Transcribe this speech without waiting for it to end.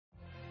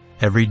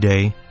Every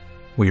day,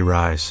 we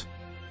rise,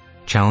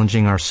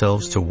 challenging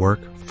ourselves to work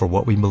for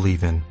what we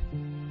believe in.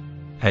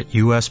 At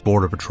U.S.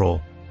 Border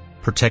Patrol,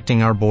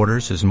 protecting our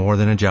borders is more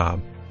than a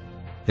job.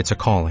 It's a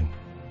calling.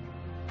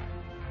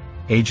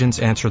 Agents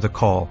answer the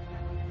call,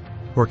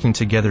 working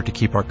together to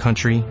keep our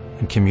country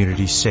and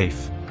communities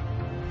safe.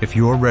 If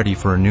you are ready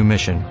for a new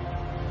mission,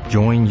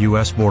 join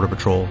U.S. Border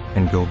Patrol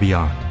and go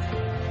beyond.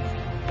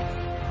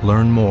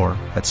 Learn more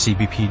at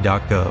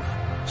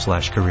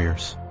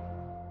cbp.gov/careers.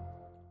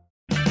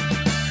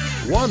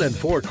 1 in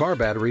 4 car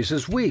batteries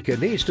is weak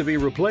and needs to be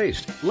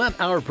replaced. Let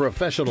our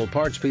professional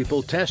parts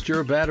people test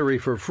your battery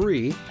for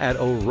free at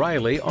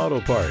O'Reilly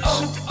Auto Parts.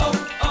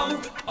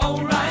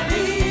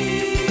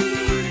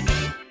 O'Reilly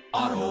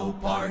Auto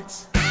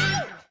Parts.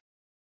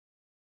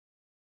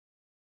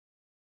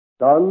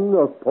 Son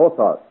of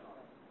Porthos,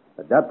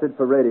 adapted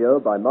for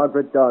radio by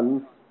Margaret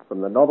Dunn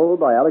from the novel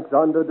by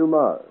Alexander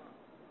Dumas,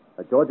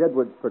 a George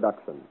Edwards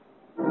production.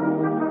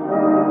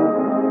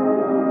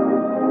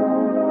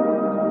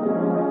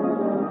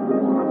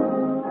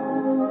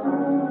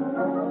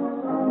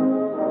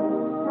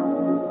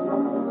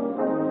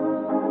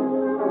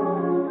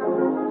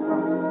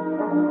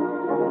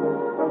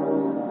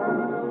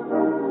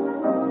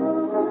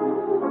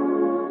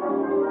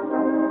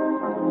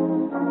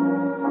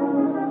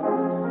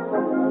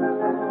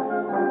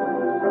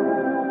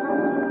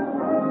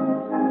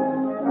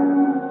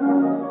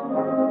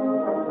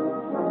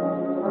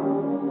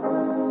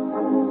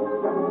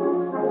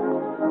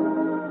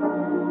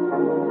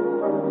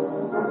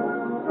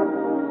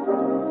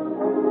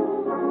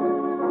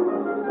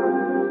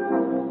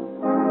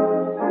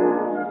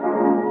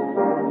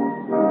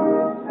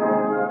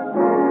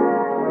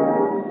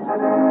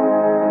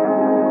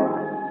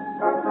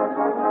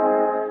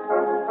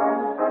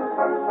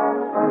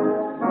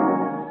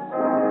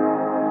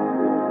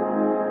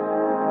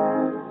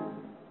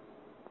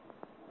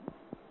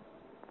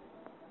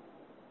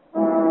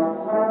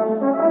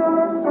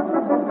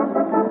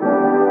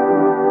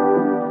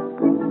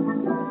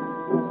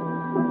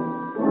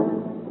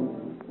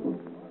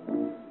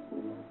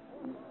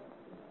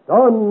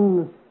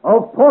 Son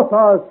of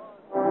Porthos.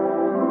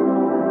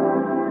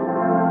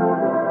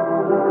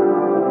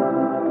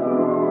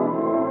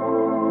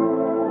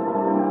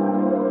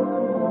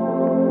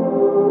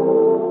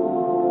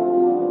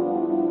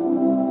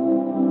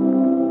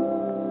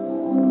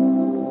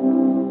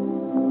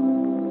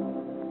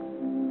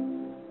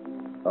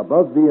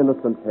 Above the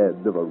innocent head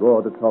of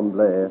Aurore de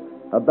Tremblay,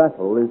 a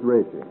battle is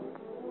raging.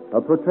 Her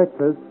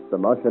protectress, the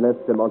Marchioness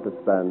de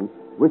Montespan,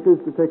 wishes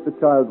to take the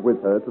child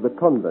with her to the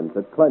convent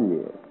at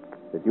Clagny.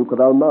 The Duke of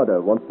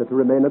Almada wants her to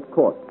remain at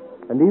court,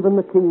 and even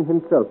the king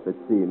himself, it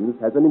seems,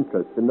 has an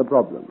interest in the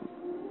problem.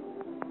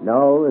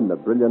 Now, in the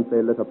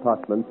brilliantly lit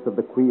apartments of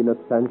the Queen at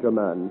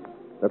Saint-Germain,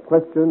 the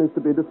question is to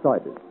be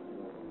decided.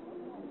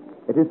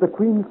 It is the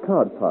Queen's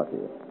card party,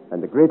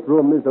 and the great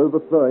room is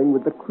overflowing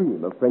with the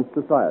cream of French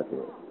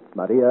society.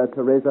 Maria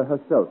Theresa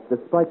herself,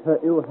 despite her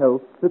ill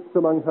health, sits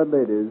among her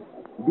ladies,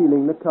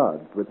 dealing the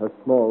cards with her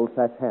small,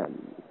 fat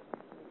hands.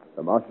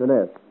 The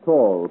Marchioness,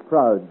 tall,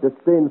 proud,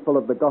 disdainful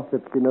of the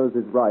gossip she knows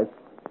is rife,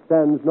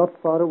 stands not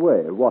far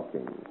away,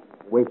 watching,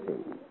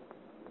 waiting.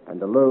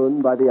 And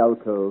alone by the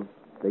alcove,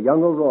 the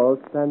young Aurore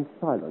stands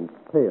silent,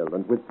 pale,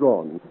 and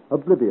withdrawn,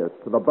 oblivious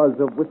to the buzz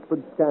of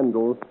whispered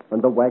scandal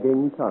and the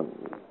wagging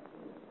tongues.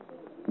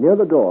 Near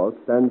the door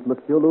stands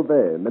Monsieur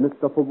Louvet,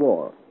 Minister for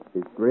War,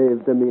 his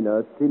grave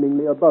demeanor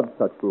seemingly above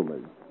such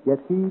rumors, yet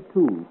he,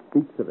 too,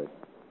 speaks of it,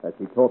 as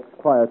he talks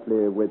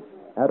quietly with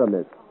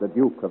Aramis, the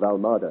Duke of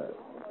Almada.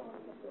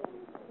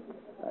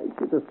 I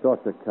should have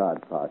thought the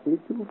card party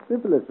too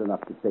frivolous an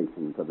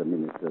occupation for the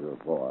Minister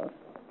of War.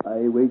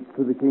 I wait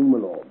for the King, my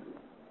lord.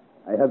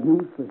 I have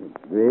news for him.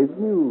 Grave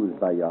news,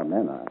 by your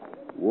manner.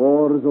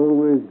 War is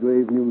always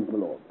grave news, my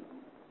lord.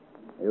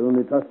 I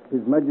only trust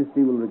His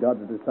Majesty will regard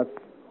it as such.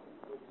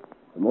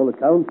 From all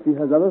accounts, he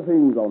has other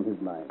things on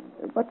his mind.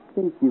 What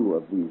think you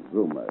of these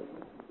rumors?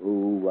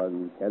 Oh,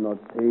 one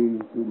cannot pay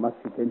too much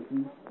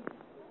attention.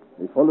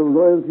 They follow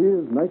royalty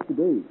as night to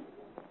day.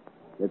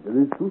 Yet there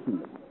is truth in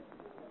them.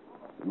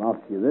 The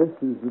Marchioness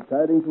is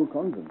retiring to a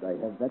convent. I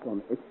have that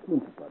on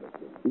excellent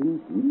authority.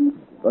 Indeed.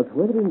 But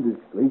whether in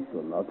disgrace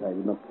or not, I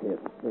do not care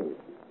to say.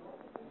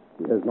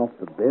 She has not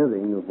the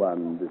bearing of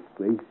one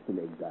disgraced in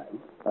exile.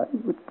 I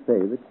would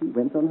say that she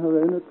went on her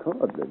own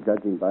accord,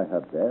 judging by her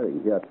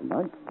bearing here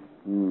tonight.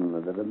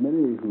 There are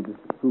many who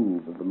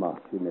disapprove of the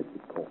Marchioness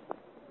at court.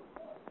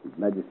 His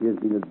Majesty has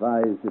been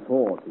advised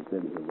before to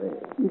send her away.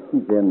 Is he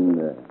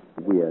then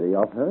weary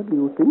of her, do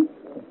you think?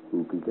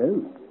 Who can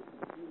tell?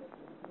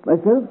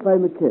 Myself,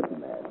 I'm a careful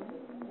man.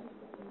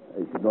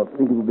 I should not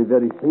think it would be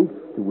very safe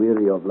to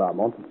weary of La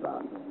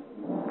Montespan.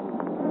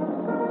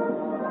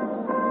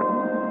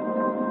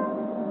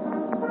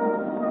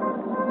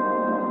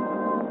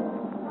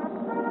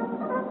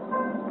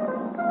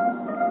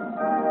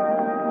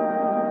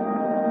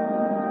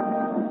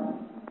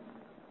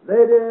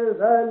 Ladies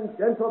and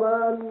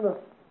gentlemen,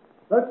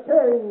 the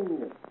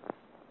King!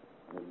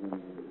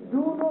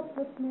 Do not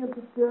let me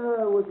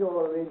interfere with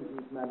your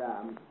arrangements,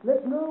 madame.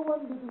 Let no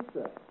one be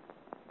disturbed.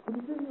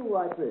 Continue,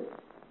 I pray.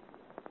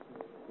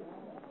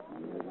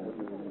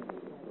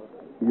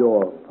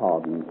 Your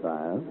pardon,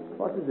 sire.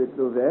 What is it,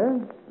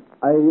 Louvet?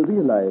 I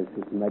realize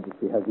His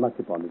Majesty has much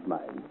upon his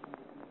mind.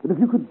 But if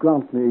you could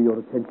grant me your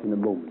attention a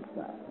moment,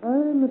 sire.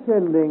 I'm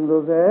attending,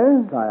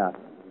 Louvet. Sire,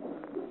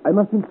 I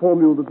must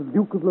inform you that the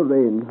Duke of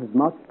Lorraine has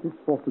marched his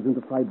forces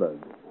into Freiburg,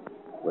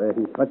 where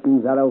he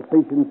threatens our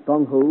Alsatian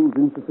strongholds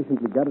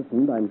insufficiently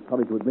garrisoned, I'm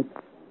sorry to admit,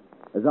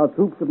 as our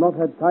troops have not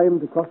had time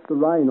to cross the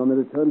Rhine on their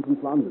return from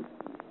Flanders.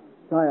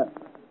 Sire,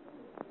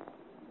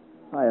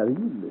 are you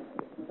listening?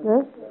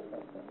 Yes?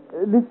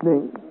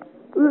 Listening?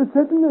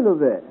 Certainly,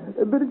 Louvet.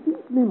 But it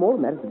seems to me more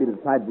matter to be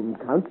decided in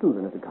council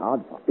than at the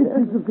card party. It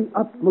is of the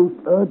utmost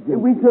urgency.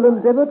 We shall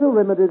endeavor to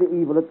remedy the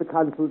evil at the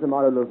council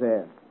tomorrow,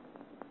 Louvet.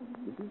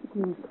 This is the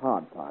Queen's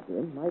card party,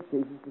 and my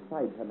place is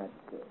beside Her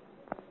Majesty.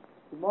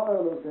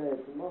 Tomorrow, Louvet,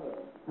 tomorrow.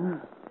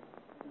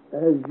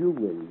 As you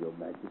will, Your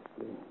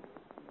Majesty.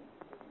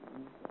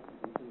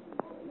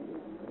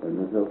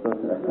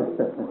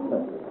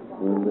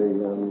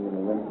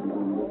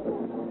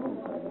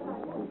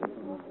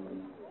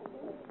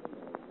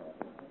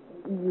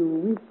 You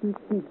wish to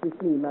speak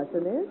with me,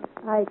 Marchioness?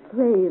 I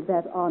crave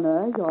that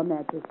honor, Your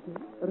Majesty.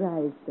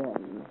 Rise,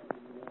 then.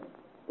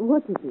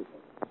 What is it?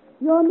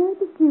 Your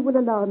Majesty will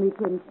allow me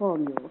to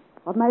inform you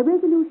of my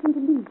resolution to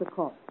leave the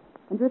court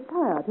and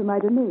retire to my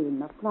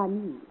domain of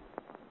Clagny.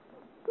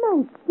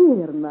 My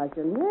dear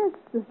Marchioness,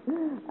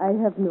 I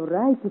have no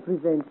right to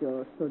prevent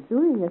your so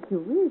doing as you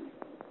wish.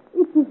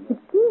 It is the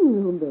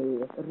king who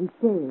may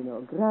retain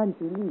or grant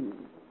you leave.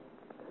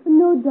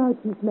 No doubt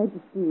His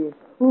Majesty,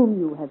 whom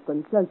you have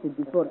consulted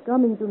before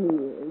coming to me,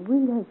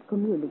 will have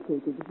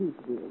communicated his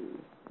will.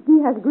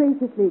 He has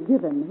graciously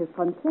given his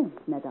consent,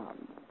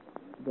 madame.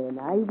 Then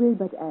I will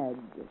but add,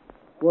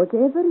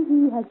 whatever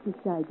he has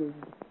decided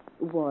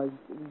was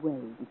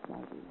well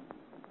decided.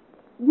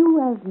 You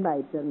have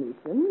my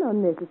permission,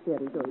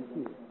 unnecessary though it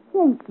is.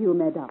 Thank you,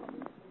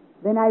 madame.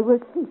 Then I will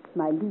take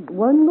my leave.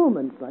 One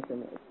moment,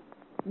 Marchioness.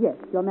 Yes,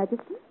 Your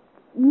Majesty?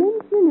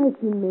 Mention has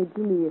been made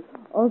to me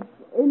of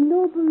a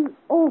noble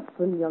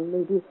orphan young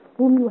lady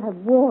whom you have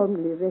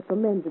warmly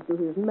recommended to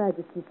His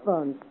Majesty's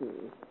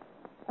fancy.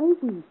 I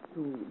wish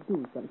to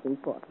do something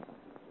for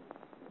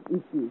her.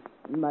 Is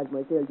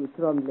Mademoiselle de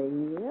Tremblay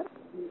here?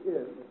 She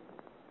is.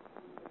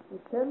 She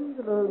stands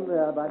alone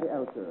there by the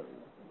altar.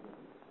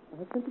 I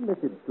have sent a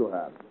message to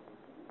her.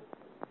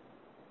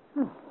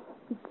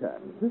 She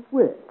turns this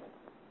way.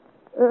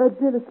 A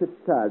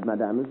delicate child,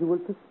 madame, as you will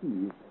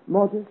perceive,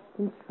 modest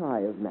and shy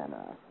of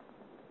manner.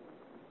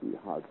 See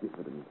how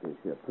diffidently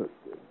she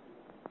approaches.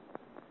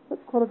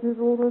 Such qualities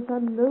are almost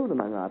unknown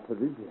among our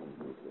Parisians.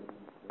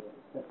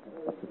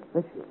 But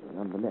especially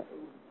nonetheless.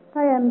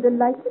 I am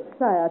delighted,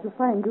 sire, to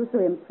find you so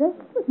impressed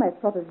with my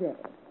protégé.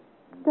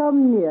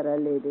 Come nearer,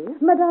 lady.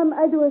 Madame,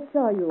 I do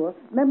assure you,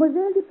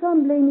 Mademoiselle de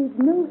Tremblay needs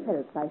no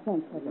help, I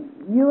thank heaven.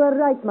 You are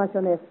right,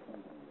 Marchioness.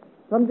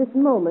 From this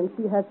moment,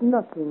 she has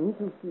nothing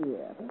to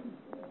fear.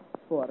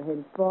 For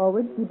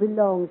henceforward, she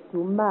belongs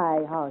to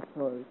my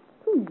household.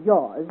 To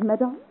yours,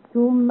 madame?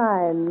 To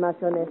mine,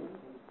 Marchioness.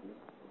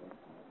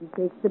 She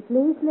takes the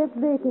place left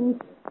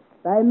vacant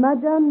by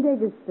Madame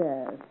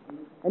d'Aiguesserre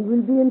and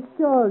will be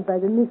installed by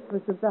the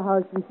mistress of the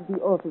house into the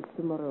office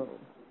tomorrow.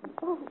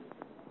 Oh,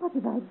 what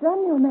have I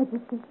done, Your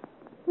Majesty,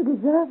 to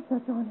deserve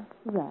such honor?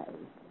 Rise,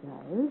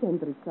 child,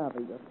 and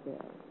recover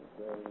yourself.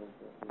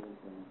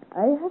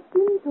 I have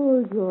been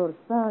told your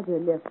father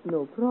left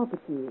no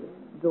property,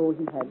 though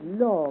he had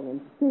long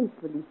and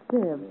faithfully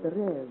served the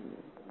realm.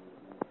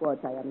 What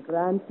I am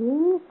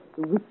granting,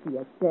 with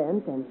the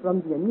assent and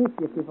from the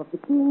initiative of the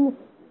king,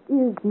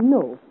 is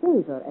no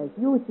favor, as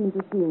you seem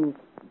to think,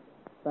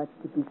 but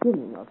the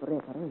beginning of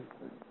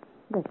reparation.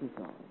 That is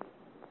all.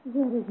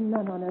 There is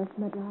none on earth,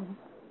 madame.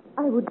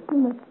 I would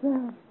sooner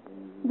serve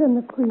than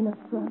the Queen of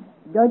France.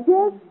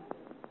 Duchess,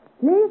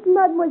 place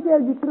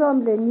Mademoiselle de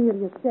Tremblay near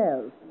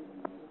yourself.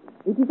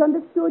 It is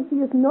understood she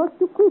is not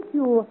to quit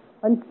you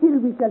until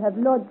we shall have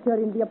lodged her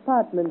in the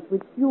apartments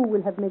which you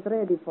will have made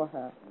ready for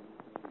her.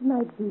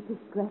 My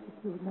deepest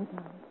gratitude,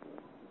 madame.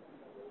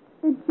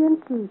 A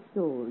gentle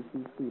soul she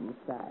seems,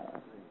 sire.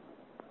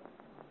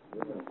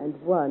 And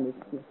one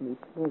it gives me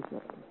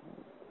pleasure.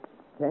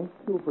 Thank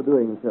you for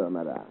doing so,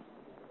 madame.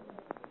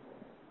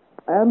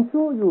 I am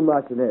sure you,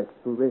 Marchioness,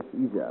 will rest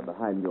easier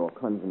behind your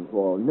convent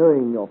wall,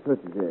 knowing your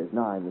protégé is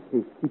now in the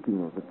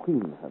safekeeping of the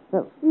Queen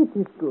herself. It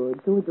is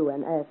good to do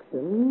an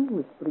action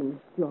which brings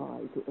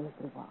joy to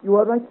everyone. You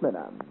are right,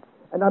 madame,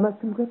 and I must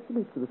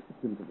congratulate the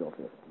recipient of your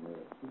destiny.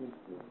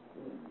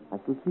 I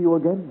shall see you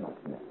again,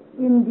 Marchioness.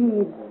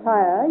 Indeed,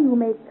 sire, you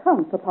may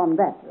count upon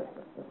that.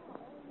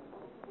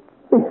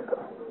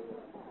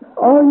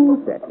 Are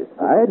you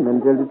satisfied,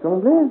 Mademoiselle de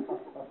Tremblay?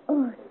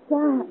 Oh,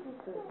 sire,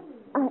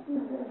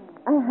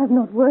 I have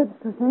not words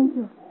to thank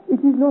you. It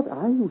is not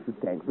I who should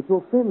thank, but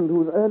your friend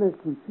whose earnest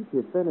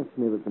entreaty furnished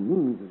me with the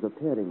means of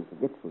repairing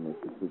forgetfulness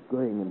which was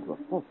growing into a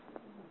fault.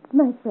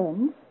 My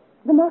friend,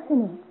 the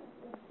Marchioness.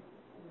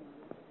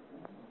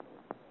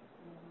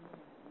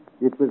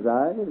 It was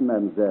I,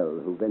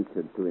 mademoiselle, who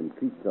ventured to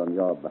entreat on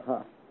your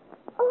behalf.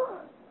 Oh,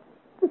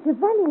 the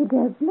Chevalier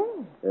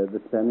d'Herblay.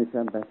 The Spanish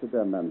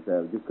ambassador,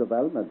 mademoiselle, Duke of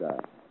Almada.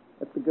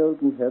 At the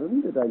Golden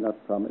Heron, did I not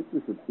promise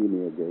you should see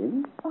me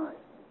again? Oh,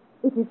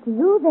 it is to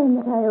you, then,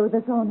 that I owe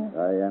this honor.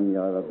 I am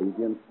your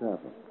obedient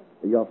servant.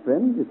 Your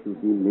friend, if you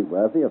deem me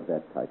worthy of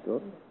that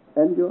title,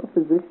 and your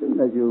physician,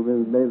 as you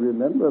may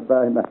remember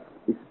by my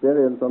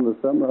experience on the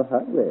summer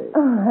highway.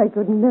 Oh, I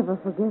could never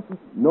forget it.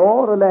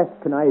 Nor, alas,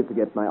 can I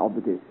forget my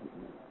obligation.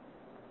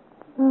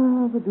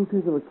 The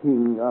duties of a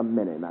king are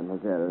many,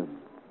 mademoiselle,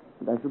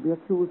 and I shall be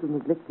accused of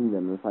neglecting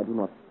them if I do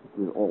not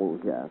stick with all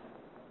here.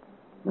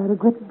 My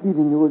regret at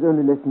leaving you was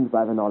only lessened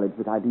by the knowledge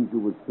that I leave you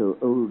with so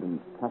old and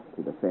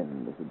trusted a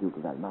friend as the Duke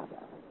of Almada.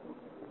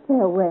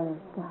 Farewell,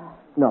 sire.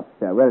 Not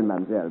farewell,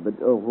 mademoiselle,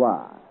 but au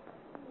revoir.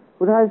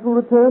 But I shall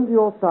return to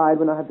your side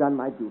when I have done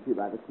my duty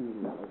by the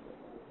Queen Mother.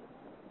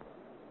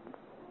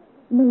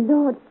 My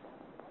lord,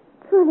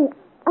 truly,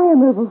 I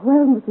am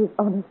overwhelmed with these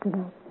honors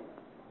tonight,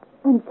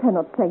 and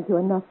cannot thank you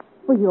enough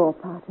for your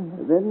part in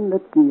them. Then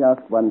let me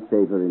ask one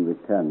favor in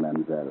return,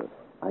 mademoiselle.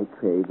 I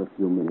crave a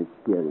few minutes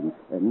hearing,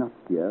 not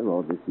here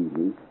or this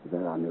evening.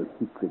 There are no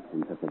secrets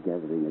in such a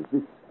gathering as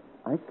this.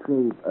 I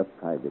crave a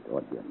private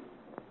audience.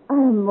 I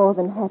am more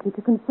than happy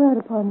to confer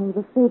upon you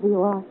the favor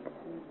you ask.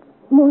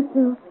 More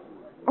so,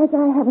 as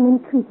I have an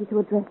entreaty to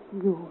address to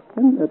you.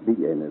 Can there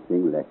be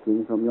anything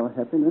lacking from your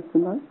happiness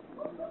tonight?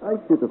 I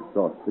should have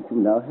thought that you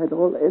now had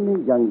all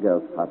any young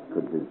girl's heart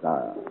could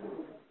desire.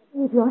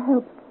 With your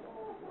help,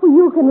 for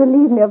you can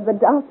relieve me of the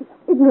doubt,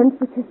 ignorance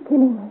which is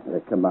killing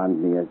me.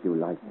 Command me as you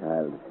like,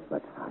 child,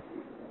 but hush.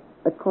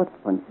 A court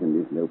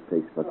function is no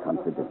place for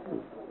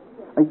confidences.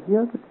 I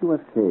hear that you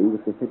are staying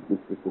with the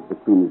headmistress of the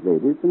Queen's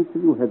ladies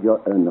until you have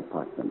your own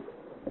apartment.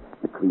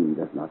 If the Queen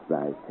does not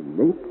rise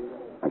till late,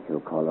 I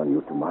shall call on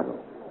you tomorrow.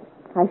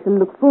 I shall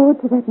look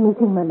forward to that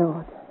meeting, my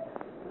lord.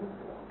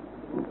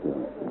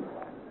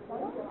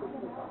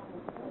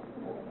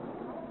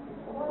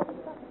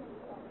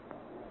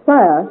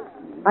 Sire,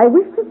 I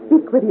wish to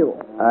speak with you.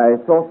 I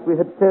thought we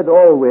had said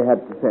all we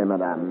had to say,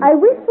 madame. I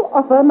wish to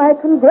offer my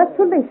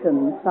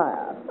congratulations,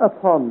 sire.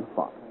 Upon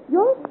what?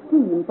 Your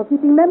scheme for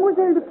keeping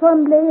Mademoiselle de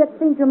Tremblay at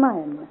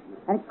Saint-Germain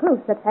and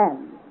close at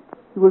hand.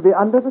 She will be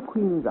under the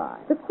Queen's eye.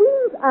 The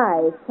Queen's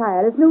eye,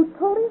 sire, is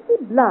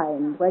notoriously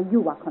blind where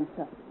you are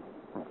concerned.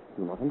 I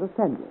do not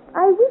understand you.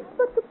 I wish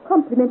but to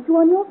compliment you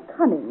on your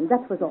cunning,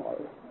 that was all.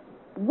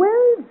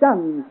 Well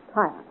done,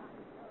 sire.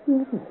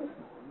 Yes.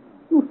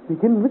 You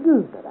speak in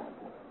riddles, madame.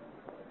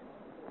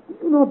 You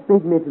do not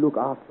beg me to look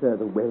after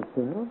the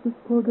welfare of this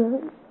poor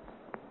girl.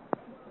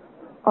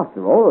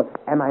 After all,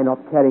 am I not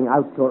carrying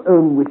out your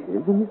own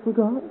wishes in this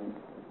regard?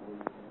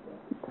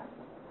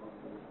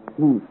 It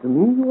seems to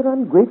me you are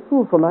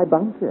ungrateful for my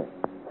bounty.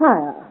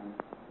 Sire,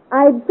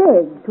 I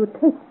beg to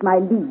take my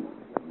leave.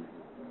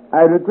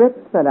 I regret,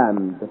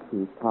 madame, that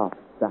we part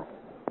thus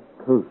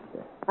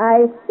closely.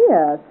 I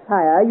fear,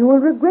 sire, you will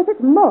regret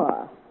it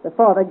more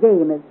before the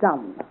game is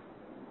done.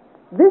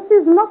 This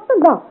is not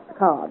the last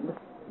card,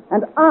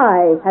 and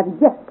I have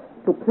yet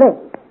to play.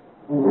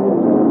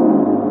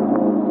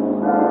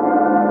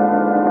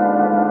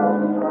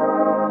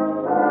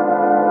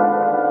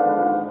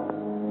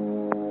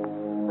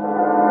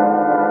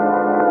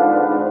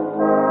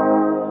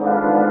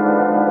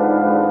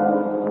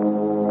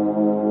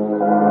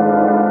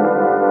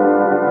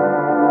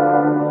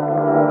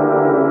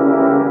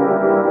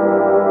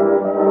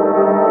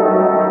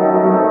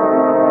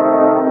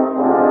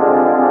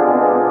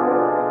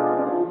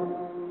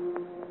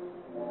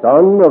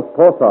 Son of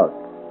Porthos,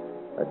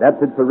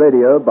 adapted for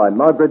radio by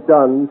Margaret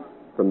Dunn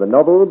from the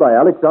novel by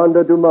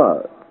Alexander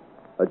Dumas,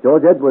 a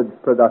George Edwards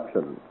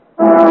production.